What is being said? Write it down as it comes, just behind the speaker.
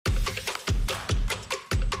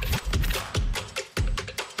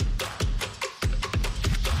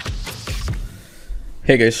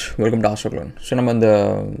Hey guys, welcome to ஆஸ்ட்ரோக்லோன். So நம்ம இந்த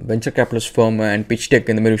venture capitalist firm and pitch deck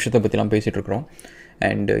இந்த மாதிரி விஷயத்தை பற்றிலாம் பேசிகிட்டு இருக்கிறோம்.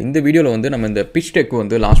 அண்ட் இந்த வீடியோவில் வந்து நம்ம இந்த பிச் டெக்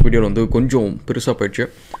வந்து லாஸ்ட் வீடியோவில் வந்து கொஞ்சம் பெருசாக போயிடுச்சு.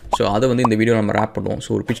 ஸோ அதை வந்து இந்த வீடியோ நம்ம ரேப் பண்ணுவோம். ஸோ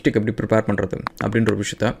ஒரு பிச் டெக் எப்படி ப்ரிப்பேர் பண்ணுறது அப்படின்ற ஒரு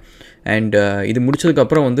விஷயத்த. அண்ட் இது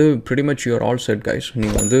முடிச்சதுக்கப்புறம் வந்து pretty much you are all set guys.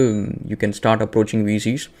 நீங்கள் வந்து you can start approaching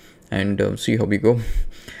விசிஸ் and see how we go.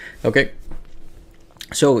 Okay,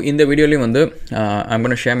 so இந்த வீடியோலேயும் வந்து I'm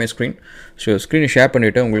gonna share my screen. So ஸ்க்ரீனை ஷேர்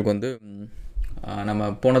பண்ணிவிட்டு உங்களுக்கு வந்து நம்ம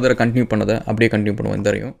போனதை கண்டினியூ பண்ணதை அப்படியே கண்டினியூ பண்ணுவோம் இந்த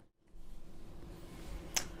வரையும்.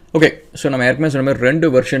 ஓகே, ஸோ நம்ம ஏற்கனவே சொன்ன மாதிரி 2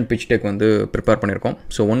 வெர்ஷன் பிச் டெக் வந்து ப்ரிப்பேர் பண்ணியிருக்கோம்.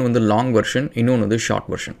 ஸோ ஒன்று வந்து லாங் வெர்ஷன், இன்னொன்று வந்து ஷார்ட்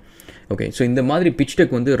வெர்ஷன். ஓகே, ஸோ இந்த மாதிரி பிச்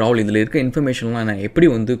டெக் வந்து ராகுல் இதில் இருக்க இன்ஃபர்மேஷன்லாம் நான் எப்படி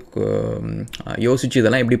வந்து யோசிச்சு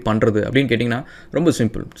இதெல்லாம் எப்படி பண்ணுறது அப்படின்னு கேட்டிங்கன்னா ரொம்ப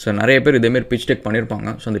சிம்பிள். ஸோ நிறைய பேர் இதேமாரி பிச் டெக் பண்ணியிருப்பாங்க.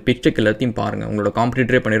 ஸோ அந்த பிச் டெக் எல்லாத்தையும் பாருங்கள், உங்களோட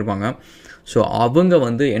காம்படிட்டரே பண்ணியிருப்பாங்க. ஸோ அவங்க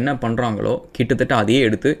வந்து என்ன பண்ணுறாங்களோ கிட்டத்தட்ட அதையே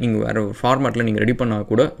எடுத்து நீங்கள் வேறு ஃபார்மேட்டில் நீங்கள் ரெடி பண்ணால்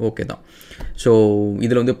கூட ஓகே தான். ஸோ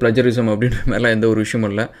இதில் வந்து ப்ளஜரிசம் அப்படின்ற மாதிரிலாம் எந்த ஒரு விஷயமும்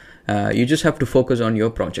இல்லை. You just have to focus on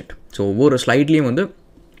your project. So ஒவ்வொரு ஸ்லைட்லேயும் வந்து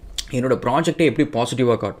என்னோடய ப்ராஜெக்டை எப்படி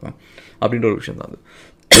பாசிட்டிவாக காட்டுவேன் அப்படின்ற ஒரு விஷயம் தான் அது.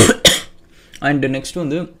 அண்ட் நெக்ஸ்ட்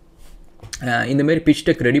வந்து இந்தமாரி பிச்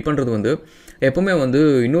டெக் ரெடி பண்ணுறது வந்து எப்போவுமே வந்து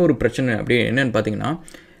இன்னொரு பிரச்சனை அப்படி என்னென்னு பார்த்தீங்கன்னா,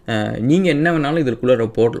 நீங்கள் என்ன வேணாலும் இதற்குள்ளே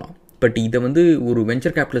போடலாம். பட் இதை வந்து ஒரு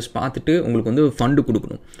வெஞ்சர் கேபிட்டலிஸ்ட் பார்த்துட்டு உங்களுக்கு வந்து ஃபண்டு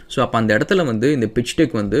கொடுக்கணும். ஸோ அப்போ அந்த இடத்துல வந்து இந்த பிச்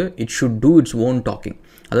டெக் வந்து it should do its own docking.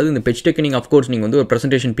 அதாவது இந்த பிச் டெக் நீங்கள் அஃப்கோர்ஸ் நீங்கள் வந்து ஒரு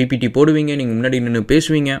ப்ரெசன்டேஷன் பிபிடி போடுவீங்க, நீங்கள் முன்னாடி நின்று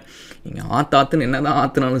பேசுவீங்க, நீங்கள் ஆற்றுன்னு என்ன தான்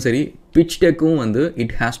ஆற்றுனாலும் சரி, பிச் டெக்கும் வந்து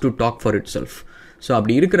it has to talk for it self. So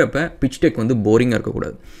அப்படி இருக்கிறப்ப பிச் டெக் வந்து போரிங்காக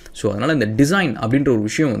இருக்கக்கூடாது. ஸோ அதனால் இந்த டிசைன் அப்படின்ற ஒரு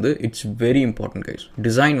விஷயம் வந்து it's very important guys.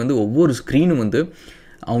 Design வந்து ஒவ்வொரு ஸ்க்ரீனும் வந்து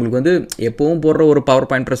அவங்களுக்கு வந்து எப்போவும் போடுற ஒரு பவர்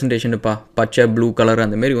பாயிண்ட் ப்ரெசன்டேஷனுப்பா பச்சை ப்ளூ கலர்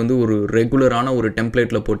அந்தமாரி வந்து ஒரு ரெகுலரான ஒரு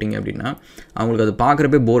டெம்ப்ளேட்டில் போட்டிங்க அப்படின்னா அவங்களுக்கு அது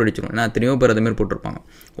பார்க்குறப்பே போர் அடிச்சிடும். ஏன்னா எத்தனையோ பேர் அதேமாரி போட்டிருப்பாங்க.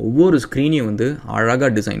 ஒவ்வொரு ஸ்க்ரீனையும் வந்து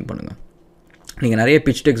அழகாக டிசைன் பண்ணுங்கள். நீங்கள் நிறைய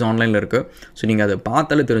பிச் டெக்ஸ் ஆன்லைனில் இருக்குது. ஸோ நீங்கள் அதை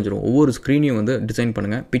பார்த்தாலே தெரிஞ்சிடும். ஒவ்வொரு ஸ்க்ரீனையும் வந்து டிசைன்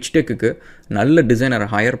பண்ணுங்கள். பிச் டெக்குக்கு நல்ல டிசைனரை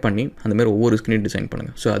ஹையர் பண்ணி அந்தமாரி ஒவ்வொரு ஸ்க்ரீனையும் டிசைன்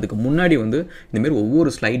பண்ணுங்கள். ஸோ அதுக்கு முன்னாடி வந்து இந்தமாரி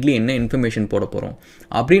ஒவ்வொரு ஸ்லைட்லேயும் என்ன இன்ஃபர்மேஷன் போட போகிறோம்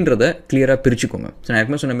அப்படின்றத கிளியராக பிரிச்சுக்கோங்க. ஸோ நான்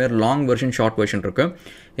ஏற்கனவே சொன்ன மாதிரி லாங் வெர்ஷன் ஷார்ட் வெர்ஷன் இருக்குது.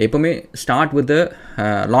 எப்போவுமே start with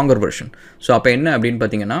longer version. So அப்போ என்ன அப்படின்னு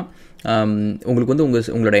பார்த்தீங்கன்னா, உங்களுக்கு வந்து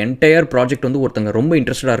உங்களோட என்டையர் ப்ராஜெக்ட் வந்து ஒருத்தங்க ரொம்ப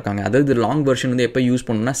இன்ட்ரெஸ்டடாக இருக்காங்க. அதாவது லாங் வெர்ஷன் வந்து எப்போ யூஸ்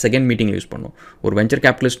பண்ணணும்னா செகண்ட் மீட்டிங்கில் யூஸ் பண்ணணும். ஒரு வெஞ்சர்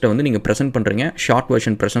கேபிட்டலிஸ்ட்டை வந்து நீங்கள் ப்ரெசென்ட் பண்ணுறீங்க, ஷார்ட்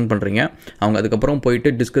வெர்ஷன் ப்ரெசென்ட் பண்ணுறீங்க. அவங்க அதுக்கப்புறம்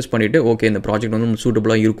போயிட்டு டிஸ்கஸ் பண்ணிவிட்டு ஓகே இந்த ப்ராஜெக்ட் வந்து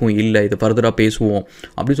சூட்டபுளாக இருக்கும் இல்லை இதை ஃபர்தராக பேசுவோம்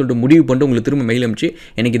அப்படின்னு சொல்லிட்டு முடிவு பண்ணிட்டு உங்களுக்கு திரும்ப மெயில் அனுப்பிச்சு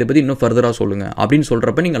எனக்கு இதை பற்றி இன்னும் ஃபர்தராக சொல்லுங்கள் அப்படின்னு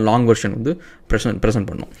சொல்கிறப்ப நீங்கள் லாங் வெர்ஷன் வந்து ப்ரெசென்ட்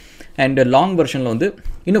பண்ணணும். அண்ட் லாங் வெர்ஷனில் வந்து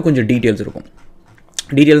இன்னும் கொஞ்சம் டீட்டெயில்ஸ் இருக்கும்.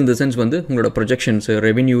 டீட்டெயில் இந்த சென்ஸ் வந்து உங்களோட projections,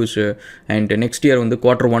 revenues, and next year வந்து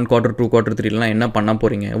Q1, Q2, Q3 என்ன பண்ண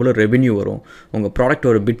போகிறீங்க, எவ்வளோ ரெவென்யூ வரும், உங்கள்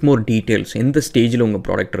ப்ராடக்ட்டோட பிட் மோர் டீட்டெயில்ஸ், எந்த ஸ்டேஜில் உங்கள்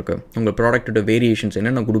ப்ராடக்ட் இருக்குது, உங்கள் ப்ராடக்ட்டோட வேரியேஷன்ஸ்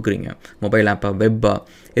என்னென்ன கொடுக்குறீங்க, மொபைல் ஆப்பா வெப்பா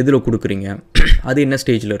எதில் கொடுக்குறீங்க, அது என்ன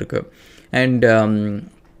ஸ்டேஜில் இருக்குது, அண்ட்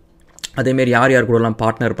அதேமாரி யார் யார் கூடலாம்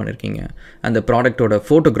பார்ட்னர் பண்ணியிருக்கீங்க, அந்த ப்ராடக்ட்டோட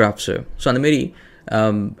ஃபோட்டோகிராஃப்ஸு. ஸோ அந்தமாரி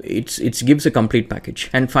it's gives a complete package.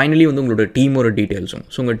 And finally வந்து உங்களோட டீமோட டீட்டெயில்ஸும்.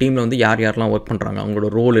 ஸோ உங்கள் டீமில் வந்து யார் யாரெல்லாம் ஒர்க் பண்ணுறாங்க,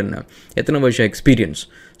 அவங்களோட ரோல் என்ன, எத்தனை வருஷம் எக்ஸ்பீரியன்ஸ்,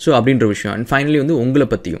 ஸோ அப்படின்ற விஷயம். அண்ட் ஃபைனலி வந்து உங்களை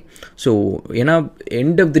பற்றியும். ஸோ ஏன்னா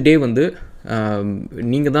எண்ட் ஆஃப் தி டே வந்து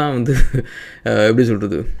நீங்கள் தான் வந்து எப்படி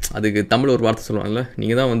சொல்கிறது, அதுக்கு தமிழ் ஒரு வார்த்தை சொல்லுவாங்கல்ல,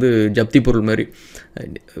 நீங்கள் தான் வந்து ஜப்தி பொருள் மாதிரி.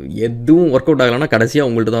 எதுவும் ஒர்க் அவுட் ஆகலைன்னா கடைசியாக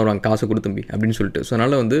உங்கள்கிட்ட தான் வராங்க காசை கொடுத்தம்பி அப்படின்னு சொல்லிட்டு. ஸோ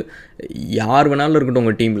அதனால் வந்து யார் வேணாலும் இருக்கட்டும்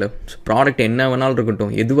உங்கள் டீமில், ப்ராடக்ட் என்ன வேணாலும்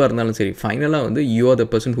இருக்கட்டும், எதுவாக இருந்தாலும் சரி, ஃபைனலாக வந்து you are the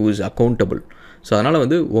person who is accountable. So அதனால்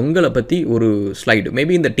வந்து உங்களை பற்றி ஒரு ஸ்லைடு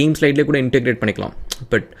மேபி இந்த டீம் ஸ்லைட்லேயே கூட இன்டெகிரேட் பண்ணிக்கலாம்.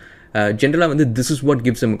 பட் ஜென்ரலாக வந்து this is what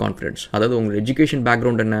gives M confidence. அதாவது உங்கள் எஜுகேஷன்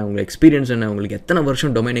பேக்ரவுண்ட் என்ன, உங்கள் எக்ஸ்பீரியன்ஸ் என்ன, உங்களுக்கு எத்தனை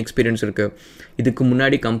வருஷம் டொமைன் எக்ஸ்பீரியன்ஸ் இருக்குது, இதுக்கு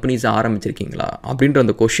முன்னாடி கம்பெனிஸ் ஆரம்பிச்சிருக்கீங்களா அப்படின்ற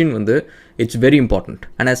அந்த கொஷின் வந்து it's very important.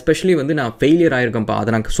 And especially வந்து நான் ஃபெயிலியர் ஆகிருக்கேன்ப்பா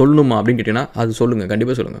அதை நான் சொல்லணுமா அப்படின்னு கேட்டிங்கன்னா அது சொல்லுங்கள்,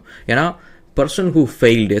 கண்டிப்பாக சொல்லுங்கள். ஏன்னா பர்சன் ஹூ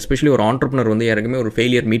ஃபெயில்டு, எஸ்பெஷலி ஒரு ஆண்டர்ப்ரனர் வந்து யாருக்குமே ஒரு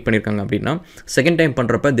ஃபெயிலியர் மீட் பண்ணியிருக்காங்க அப்படின்னா செகண்ட் டைம்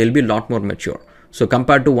பண்ணுறப்ப they'll be lot more mature. So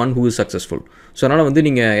compared to one who is successful. So அதனால் வந்து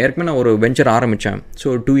நீங்கள் ஏற்கனவே நான் ஒரு வெஞ்சர் ஆரம்பித்தேன், ஸோ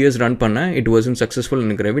 2 years ரன் பண்ணேன், இட் வாஸ்ன்ட் சக்ஸஸ்ஃபுல்,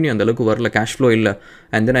 எனக்கு ரெவன்யூ அந்தளவுக்கு வரல, கேஷ் ஃப்ளோ இல்லை,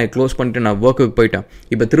 அண்ட் தென் நான் க்ளோஸ் பண்ணிட்டு நான் ஒர்க்குக்கு போயிட்டேன்,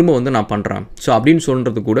 இப்போ திரும்ப வந்து நான் பண்ணுறேன். ஸோ அப்படின்னு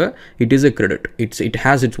சொல்கிறது கூட it is a credit, it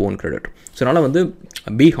has its own credit. So அதனால் வந்து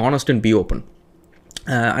be honest and be open.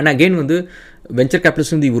 And again வந்து வெஞ்சர்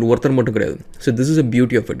கேபிட்டலிஸ்ட் வந்து இவர் ஒருத்தர் மட்டும் கிடையாது. So this is a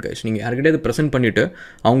beauty of it guys. நீங்கள் யார்கிட்ட இதை ப்ரெசென்ட் பண்ணிவிட்டு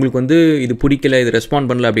அவங்களுக்கு வந்து இது பிடிக்கல, இது ரெஸ்பாண்ட்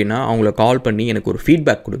பண்ணல அப்படின்னா அவங்கள கால் பண்ணி எனக்கு ஒரு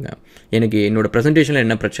ஃபீட்பேக் கொடுங்க. எனக்கு என்னோட ப்ரெசன்டேஷனில்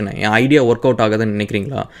என்ன பிரச்சனை, என் ஐடியா ஒர்க் அவுட் ஆகாதுன்னு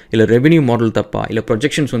நினைக்கிறீங்களா, இல்லை ரெவென்யூ மாடல் தப்பா, இல்லை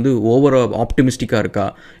ப்ரொஜெக்ஷன்ஸ் வந்து ஓவராக ஆப்டிமிஸ்டிக்காக இருக்கா,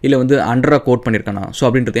 இல்லை வந்து அண்டராக கோட் பண்ணியிருக்கானா, ஸோ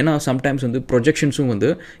அப்படின்றது. ஏன்னா சம்டைம்ஸ் வந்து ப்ரொஜெக்ஷன்ஸும்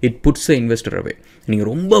வந்து it puts a investor away. நீங்கள்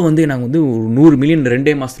ரொம்ப வந்து நாங்கள் வந்து ஒரு 100 million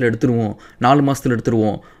 2 மாதத்தில் எடுத்துருவோம், 4 மாதத்தில்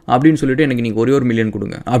எடுத்துருவோம் அப்படின்னு சொல்லிட்டு எனக்கு நீங்கள் ஒரே $1 million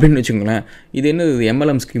கொடுங்க அப்படின்னு வச்சுக்கோங்களேன். இது என்ன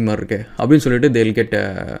எம்எல்எம் ஸ்கீம் மாதிரி இருக்குது அப்படின்னு சொல்லிட்டு தேல் கெட்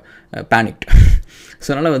பேனிக்ட். ஸோ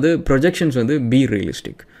அதனால் வந்து ப்ரொஜெக்ஷன்ஸ் வந்து பி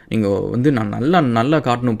ரியலிஸ்டிக். நீங்கள் வந்து நான் நல்லா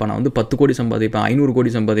காட்டணும்ப்பா, நான் வந்து 10 கோடி சம்பாதிப்பேன், 500 கோடி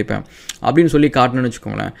சம்பாதிப்பேன் அப்படின்னு சொல்லி காட்டணும்னு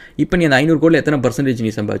வச்சுக்கோங்களேன். இப்போ நீ அந்த 500 கோடியில் எத்தனை பர்சன்டேஜ்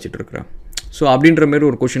நீ சம்பாதிச்சிட்டு இருக்கிற? ஸோ அப்படின்ற மாரி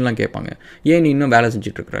ஒரு கொஷின்லாம் கேட்பாங்க. ஏன் நீ இன்னும் வேலை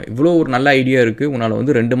செஞ்சுட்ருக்குற? இவ்வளோ ஒரு நல்ல ஐடியா இருக்குது, உன்னால்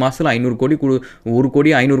வந்து 2 மாதத்தில் 500 கோடி 1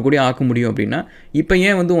 கோடி 500 கோடி ஆக்க முடியும் அப்படின்னா இப்போ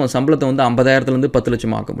ஏன் வந்து உன் சம்பளத்தை வந்து 50,000 10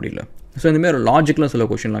 லட்சம் ஆக்க முடியல? ஸோ இந்தமாதிரி ஒரு லாஜிக்கலாக சில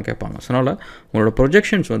கொஷின்லாம் கேட்பாங்க. ஸோ அதனால் உங்களோட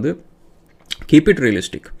ப்ரொஜெக்ஷன்ஸ் வந்து கீப் இட்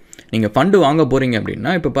ரியலிஸ்டிக். நீங்கள் ஃபண்டு வாங்க போகிறீங்க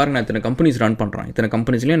அப்படின்னா, இப்போ பாருங்கள், நான் இத்தனை கம்பெனிஸ் ரன் பண்ணுறேன், இத்தனை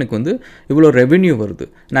கம்பெனிஸ்லேயும் எனக்கு வந்து இவ்வளோ ரெவென்யூ வருது,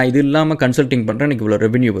 நான் இது இல்லாமல் கன்சல்ட்டிங் பண்ணுறேன், எனக்கு இவ்வளோ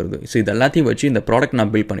ரெவென்யூ வருது. ஸோ இது எல்லாத்தையும் வச்சு இந்த ப்ராடக்ட்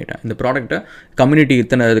நான் பில்ட் பண்ணிட்டேன். இந்த ப்ராடக்ட்டை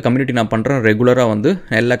இத்தனை கம்யூனிட்டி நான் பண்ணுறேன், ரெகுலராக வந்து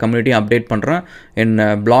எல்லா கம்யூனிட்டியும் அப்டேட் பண்ணுறேன். என்ன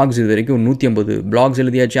பிளாக்ஸ் இது வரைக்கும் 150 பிளாக்ஸ்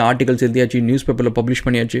எழுதியாச்சு, ஆர்டிகல்ஸ் எழுதியாச்சு, நியூஸ் பேப்பரில் பப்ளிஷ்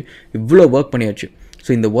பண்ணியாச்சு, இவ்வளோ ஒர்க் பண்ணியாச்சு.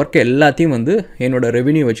 ஸோ இந்த ஒர்க்கை எல்லாத்தையும் வந்து என்னோடய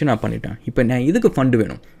ரெவென்யூ வச்சு நான் பண்ணிட்டேன். இப்போ நான் இதுக்கு ஃபண்டு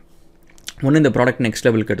வேணும். ஒன்று, இந்த ப்ராடக்ட் நெக்ஸ்ட்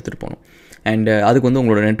லெவலுக்கு எடுத்துகிட்டு போகணும். அண்ட் அதுக்கு வந்து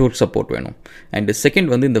உங்களோட நெட்வொர்க் சப்போர்ட் வேணும். அண்டு செகண்ட்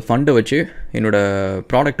வந்து இந்த ஃபண்டை வச்சு என்னோடய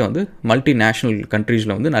ப்ராடக்ட்டை வந்து மல்டிநேஷ்னல்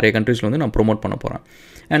கண்ட்ரீஸில் வந்து நிறைய கண்ட்ரீஸில் வந்து நான் ப்ரொமோட் பண்ண போகிறேன்.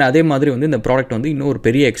 அண்ட் அதே மாதிரி வந்து இந்த ப்ராடக்ட் வந்து இன்னும் ஒரு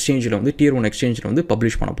பெரிய எக்ஸ்சேஞ்சில் வந்து Tier 1 எக்ஸ்சேஞ்சில் வந்து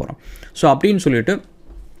பப்ளிஷ் பண்ண போகிறேன். ஸோ அப்படின்னு சொல்லிட்டு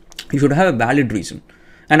you should have a valid reason.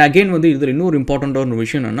 And again வந்து இதில் இன்னொரு இம்பார்ட்டண்ட்டான ஒரு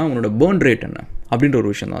விஷயம் என்னென்னா, உன்னோட பேர்ன் ரேட் என்ன அப்படின்ற ஒரு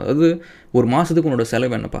விஷயம் தான். அதாவது ஒரு மாதத்துக்கு உன்னோட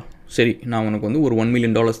செலவு என்னப்பா? சரி, நான் உனக்கு வந்து ஒரு $1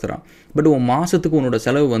 million தரேன். பட் ஒரு மாதத்துக்கு உன்னோட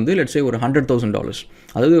செலவு வந்து லெட்ஸே ஒரு $100,000.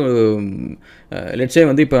 அதாவது லெட்ஸே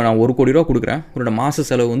வந்து இப்போ நான் ₹1 கோடி கொடுக்குறேன், உன்னோட மாத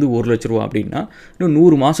செலவு வந்து ₹1,00,000 அப்படின்னா இன்னும்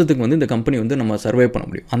 100 மாதத்துக்கு வந்து இந்த கம்பெனி வந்து நம்ம சர்வை பண்ண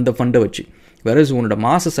முடியும் அந்த ஃபண்டை வச்சு. வேற உன்னோட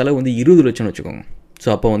மாத செலவு வந்து 20 லட்சம்னு வச்சுக்கோங்க. ஸோ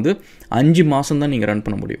அப்போ வந்து 5 மாதம் தான் நீங்கள் ரன்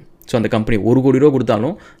பண்ண முடியும். ஸோ அந்த கம்பெனி ₹1 கோடி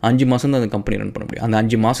கொடுத்தாலும் 5 மாதம் தான் அந்த கம்பெனி ரன் பண்ண முடியும். அந்த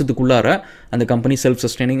 5 மாதத்துக்குள்ளார அந்த கம்பெனி செல்ஃப்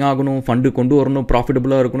சஸ்டெய்னிங் ஆகணும், ஃபண்டு கொண்டு வரணும்,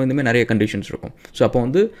 ப்ராஃபிட்டபுளாக இருக்கணும், இந்தமாதிரி நிறைய கண்டிஷன்ஸ் இருக்கும். ஸோ அப்போ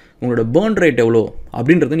வந்து உங்களோட பேர்ன் ரேட் எவ்வளோ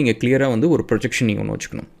அப்படின்றத நீங்கள் கிளியராக வந்து ஒரு ப்ரொஜெக்ஷன் நீங்கள் ஒன்று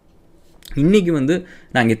வச்சுக்கணும். இன்றைக்கி வந்து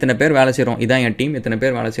நாங்கள் இத்தனை பேர் வேலை செய்கிறோம், இதான் என் டீம், இத்தனை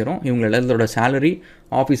பேர் வேலை செய்கிறோம், இவங்க எல்லாத்தோட சேலரி,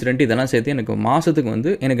 ஆஃபீஸ் ரெண்ட் இதெல்லாம் சேர்த்து எனக்கு மாதத்துக்கு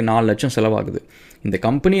வந்து எனக்கு 4 லட்சம் செலவாகுது. இந்த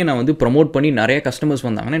கம்பெனியை நான் வந்து ப்ரொமோட் பண்ணி நிறைய கஸ்டமர்ஸ்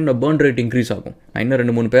வந்தாங்கன்னா என்னோட பேர்ன் ரேட் இன்க்ரீஸ் ஆகும். நான் இன்னும்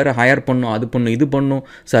 2-3 பேரை ஹையர் பண்ணணும், அது பண்ணணும், இது பண்ணணும்,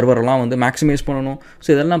 சர்வரெல்லாம் வந்து மேக்ஸிமைஸ் பண்ணணும். ஸோ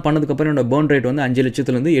இதெல்லாம் பண்ணதுக்கப்புறம் என்னோட பேர்ன் ரேட் வந்து 5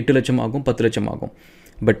 லட்சத்துலேருந்து 8 லட்சம் ஆகும், 10 லட்சம் ஆகும்.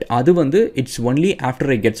 பட் அது வந்து it's only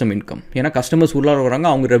after I get some income. ஏன்னா கஸ்டமர்ஸ் உள்ளார வராங்க,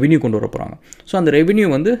 அவங்க ரெவென்யூ கொண்டு வர போகிறாங்க. ஸோ அந்த ரெவென்யூ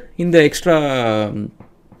வந்து இந்த எக்ஸ்ட்ரா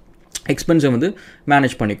எக்ஸ்பென்ஸை வந்து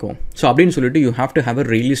மேனேஜ் பண்ணிக்கும். ஸோ அப்படின்னு சொல்லிட்டு you have to have a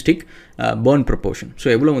realistic burn proportion. So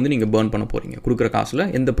எவ்வளோ வந்து நீங்கள் பேர்ன் பண்ண போகிறீங்க, கொடுக்குற காசில்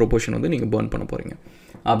எந்த ப்ரொப்போர்ஷன் வந்து நீங்கள் பேர்ன் பண்ண போகிறீங்க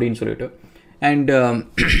அப்படின்னு சொல்லிட்டு. அண்ட்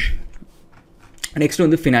நெக்ஸ்ட்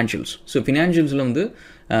வந்து ஃபினான்ஷியல்ஸ். ஸோ ஃபினான்ஷியல்ஸில் வந்து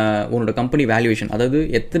உன்னோட கம்பெனி வேல்யூவேஷன், அதாவது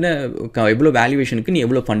எவ்வளோ வேல்யூவேஷனுக்கு நீ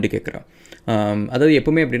எவ்வளோ ஃபண்டு கேட்குற. அதாவது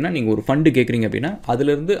எப்போவுமே அப்படின்னா நீங்கள் ஒரு ஃபண்டு கேட்குறீங்க அப்படின்னா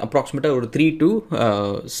அதுலேருந்து அப்ராக்சிமேட்டாக ஒரு 3 to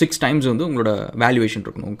 6 டைம்ஸ் வந்து உங்களோட வேல்யூவேஷன்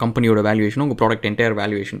இருக்கணும். உங்கள் கம்பெனியோட வேல்யூவேஷன், உங்கள் ப்ராடக்ட் என்டையர்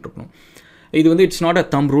வேல்யூவேஷன் இருக்கணும். இது வந்து it's not a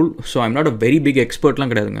them rule. So I'm not a very big எக்ஸ்பர்ட்லாம்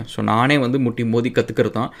கிடையாதுங்க. ஸோ நானே வந்து முட்டி மோதி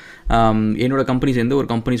கற்றுக்கிறது தான். என்னோட கம்பெனிஸ் எந்த ஒரு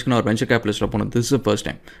கம்பெனிஸ்க்கு நான் ஒரு வெஞ்சர் கேபிட்டலிஸ்ட்டில் போனது this is first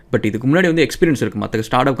time. But இதுக்கு முன்னாடி வந்து எக்ஸ்பீரியன்ஸ் இருக்குது. மற்ற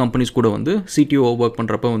ஸ்டார்ட் அப் கம்பெனிஸ் கூட வந்து CTO ஒர்க்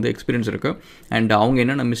பண்ணுறப்ப வந்து எக்ஸ்பீரியன்ஸ் இருக்குது. அண்ட் அவங்க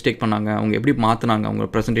என்னென்ன மிஸ்டேக் பண்ணாங்க, அவங்க எப்படி மாற்றினாங்க அவங்க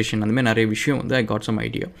ப்ரெசன்டேஷன், அந்தமாதிரி நிறைய விஷயம் வந்து I got some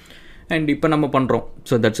idea. And இப்போ நம்ம பண்ணுறோம்.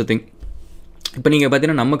 So that's a thing. இப்போ நீங்கள்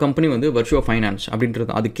பார்த்தீங்கன்னா நம்ம கம்பெனி வந்து வர்ச்சுவா ஃபைனான்ஸ்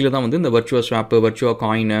அப்படின்றது, அது கீழே தான் வந்து இந்த Virtua swap, Virtua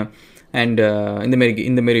coin and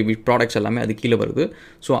இந்தமாரி ப்ராடக்ட்ஸ் எல்லாமே அது கீழே வருது.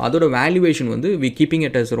 ஸோ அதோட வேல்யூவேஷன் வந்து we keeping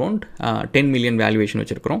it as around 10 million valuation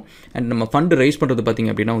வச்சுருக்கிறோம். அண்ட் நம்ம ஃபண்டு ரைஸ் பண்ணுறது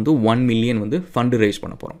பார்த்திங்க அப்படின்னா வந்து 1 million வந்து ஃபண்டு ரைஸ்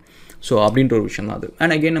பண்ண போகிறோம். ஸோ அப்படின்ற ஒரு விஷயம் தான் அது.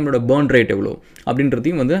 அண்ட் அகெயின் நம்மளோட பேர்ன் ரேட் எவ்வளோ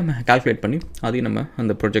அப்படின்றதையும் வந்து கால்குலேட் பண்ணி அதையும் நம்ம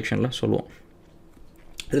அந்த ப்ரொஜெக்ஷனில் சொல்லுவோம்.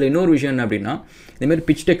 இதில் இன்னொரு விஷயம் என்ன அப்படின்னா, இந்தமாரி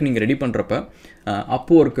பிச் டெக் நீங்கள் ரெடி பண்ணுறப்ப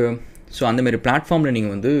அப்வொர்க்கு, ஸோ அந்தமாரி பிளாட்ஃபார்மில்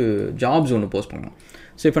நீங்கள் வந்து ஜாப்ஸ் ஒன்று போஸ்ட் பண்ணலாம்.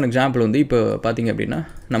 ஸோ ஃபார் எக்ஸாம்பிள் வந்து இப்போ பார்த்திங்க அப்படின்னா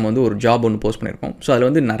நம்ம வந்து ஒரு ஜாப் ஒன்று போஸ்ட் பண்ணியிருக்கோம். ஸோ அதில்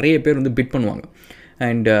வந்து நிறைய பேர் வந்து பிட் பண்ணுவாங்க.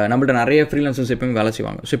 அண்ட் நம்மள்ட்ட நிறைய ஃப்ரீலான்சர்ஸ் எப்போயுமே வேலை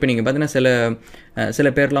செய்வாங்க. ஸோ இப்போ நீங்கள் பார்த்தீங்கன்னா சில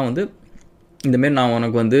பேர்லாம் வந்து இந்தமாரி நான்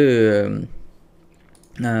உனக்கு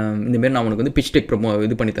வந்து பிச் டெக்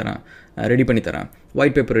இது பண்ணித்தரேன், ரெடி பண்ணித்தரேன்,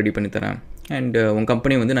 ஒயிட் பேப்பர் ரெடி பண்ணித்தரேன், அண்ட் உங்கள்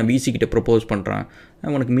கம்பெனி வந்து நான் VC கிட்ட ப்ரொப்போஸ் பண்ணுறேன்,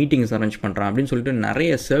 உனக்கு மீட்டிங்ஸ் அரேஞ்ச் பண்ணுறேன் அப்படின்னு சொல்லிட்டு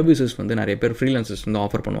நிறைய சர்வீசஸ் வந்து நிறைய பேர் ஃப்ரீலான்சர்ஸ் வந்து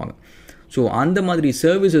ஆஃபர் பண்ணுவாங்க. ஸோ அந்த மாதிரி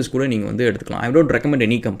சர்வீசஸ் கூட நீங்கள் வந்து எடுத்துக்கலாம். I don't recommend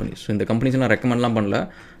any companies. So இந்த கம்பெனிஸ்லாம் ரெக்கமெண்ட்லாம் பண்ணல.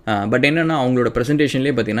 பட் என்னென்னா அவங்களோட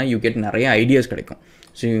ப்ரெசன்டேஷன்லேயே பார்த்தீங்கன்னா யூ கெட் நிறைய ஐடியாஸ் கிடைக்கும்.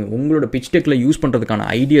 ஸோ உங்களோட பிச் டெக்கில் யூஸ் பண்ணுறதுக்கான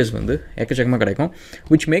ஐடியாஸ் வந்து எக்கச்சக்கமாக கிடைக்கும்,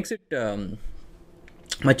 which makes it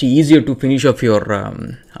much easier to finish off your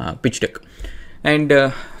pitch deck. And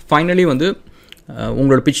finally வந்து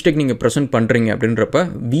உங்களோட பிச் டெக் நீங்கள் ப்ரெசென்ட் பண்ணுறீங்க அப்படின்றப்ப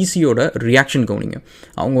விசியோட ரியாக்ஷன் கவனிங்க.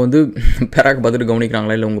 அவங்க வந்து பேராக்கு பார்த்துட்டு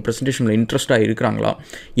கவனிக்கிறாங்களா, இல்லை உங்கள் ப்ரெசன்டேஷனில் இன்ட்ரெஸ்ட்டாக இருக்கிறாங்களா,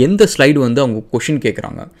 எந்த ஸ்லைடு வந்து அவங்க கொஷின்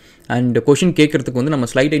கேட்குறாங்க, அண்ட் கொஷின் கேட்குறதுக்கு வந்து நம்ம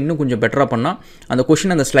ஸ்லைடை இன்னும் கொஞ்சம் பெட்டராக பண்ணால் அந்த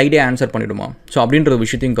கொஷின் அந்த ஸ்லைடே ஆன்சர் பண்ணிவிடுமா, ஸோ அப்படின்ற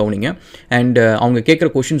விஷயத்தையும் கவனிங்க. அண்ட் அவங்க கேட்குற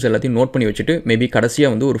கொஷின்ஸ் எல்லாத்தையும் நோட் பண்ணி வச்சுட்டு மேபி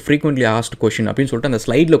கடைசியாக வந்து ஒரு ஃப்ரீக்வெண்ட்லி ஆஸ்ட் கொஷின் அப்படின்னு சொல்லிட்டு அந்த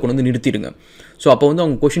ஸ்லைடில் கொண்டு வந்து நிறுத்திடுங்க. ஸோ அப்போ வந்து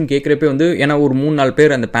அவங்க கொஷின் கேட்குறப்பே வந்து, ஏன்னா ஒரு 3-4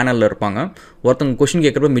 பேர் அந்த பேனலில் இருப்பாங்க, ஒருத்தவங்க கொஷின்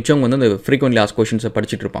கேட்குறப்ப மிச்சவங்க வந்து அந்த ஃப்ரீக்வெண்ட்லி ஆஸ்ட் கொஷின்ஸை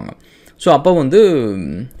படிச்சுட்டு இருப்பாங்க. ஸோ அப்போ வந்து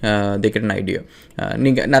தே கெட் அன் ஐடியா.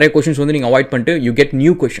 நீங்கள் நிறைய கொஷின்ஸ் வந்து நீங்கள் அவாய்ட் பண்ணிட்டு யூ கெட்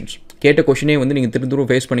நியூ கொஷின்ஸ். கேட்ட கொஷினே வந்து நீங்கள் திரும்ப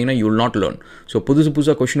ஃபேஸ் பண்ணிங்கன்னா you will not learn. So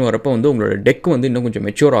புதுசாக கொஷின் வரப்போ வந்து உங்களோட டெக் வந்து இன்னும் கொஞ்சம்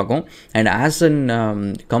மெச்சூர் ஆகும். And as an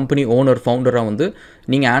company owner ஃபவுண்டராக வந்து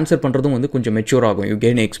நீங்கள் ஆன்சர் பண்ணுறதும் வந்து கொஞ்சம் மெச்சூர் ஆகும். யூ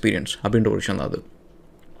கெயின் எக்ஸ்பீரியன்ஸ் அப்படின்ற ஒரு விஷயம் தான் அது.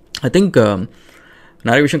 ஐ திங்க்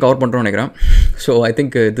நிறைய விஷயம் கவர் பண்ணுறோன்னு நினைக்கிறேன். So I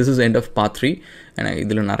think this is end of part 3. எனக்கு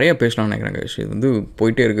இதில் நிறைய பேசலாம்னு நினைக்கிறேன். இது வந்து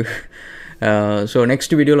போயிட்டே இருக்குது. ஸோ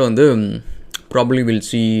நெக்ஸ்ட் வீடியோவில் வந்து ப்ராபப்ளி வில்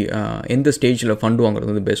சி எந்த ஸ்டேஜில் ஃபண்ட்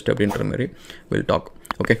வாங்குறது வந்து பெஸ்ட் அப்படின்ற மாதிரி will talk.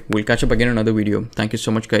 Okay, we'll catch up again in another video. Thank you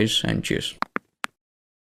so much guys and cheers.